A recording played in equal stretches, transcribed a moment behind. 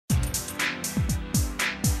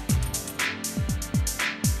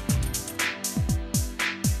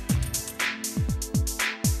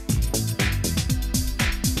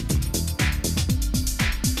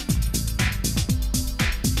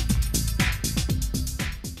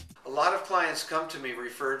lot of clients come to me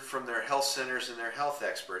referred from their health centers and their health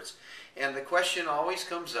experts, and the question always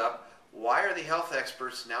comes up, why are the health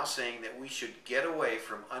experts now saying that we should get away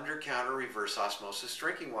from under-counter reverse osmosis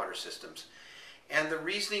drinking water systems? And the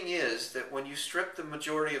reasoning is that when you strip the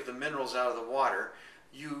majority of the minerals out of the water,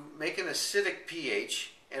 you make an acidic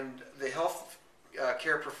pH, and the health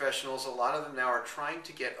care professionals, a lot of them now are trying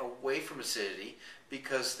to get away from acidity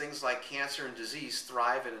because things like cancer and disease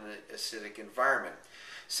thrive in an acidic environment.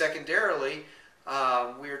 Secondarily,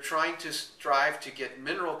 we are trying to strive to get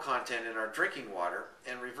mineral content in our drinking water,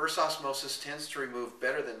 and reverse osmosis tends to remove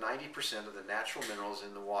better than 90% of the natural minerals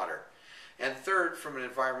in the water. And third, from an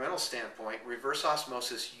environmental standpoint, reverse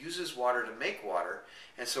osmosis uses water to make water,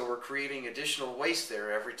 and so we're creating additional waste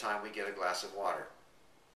there every time we get a glass of water.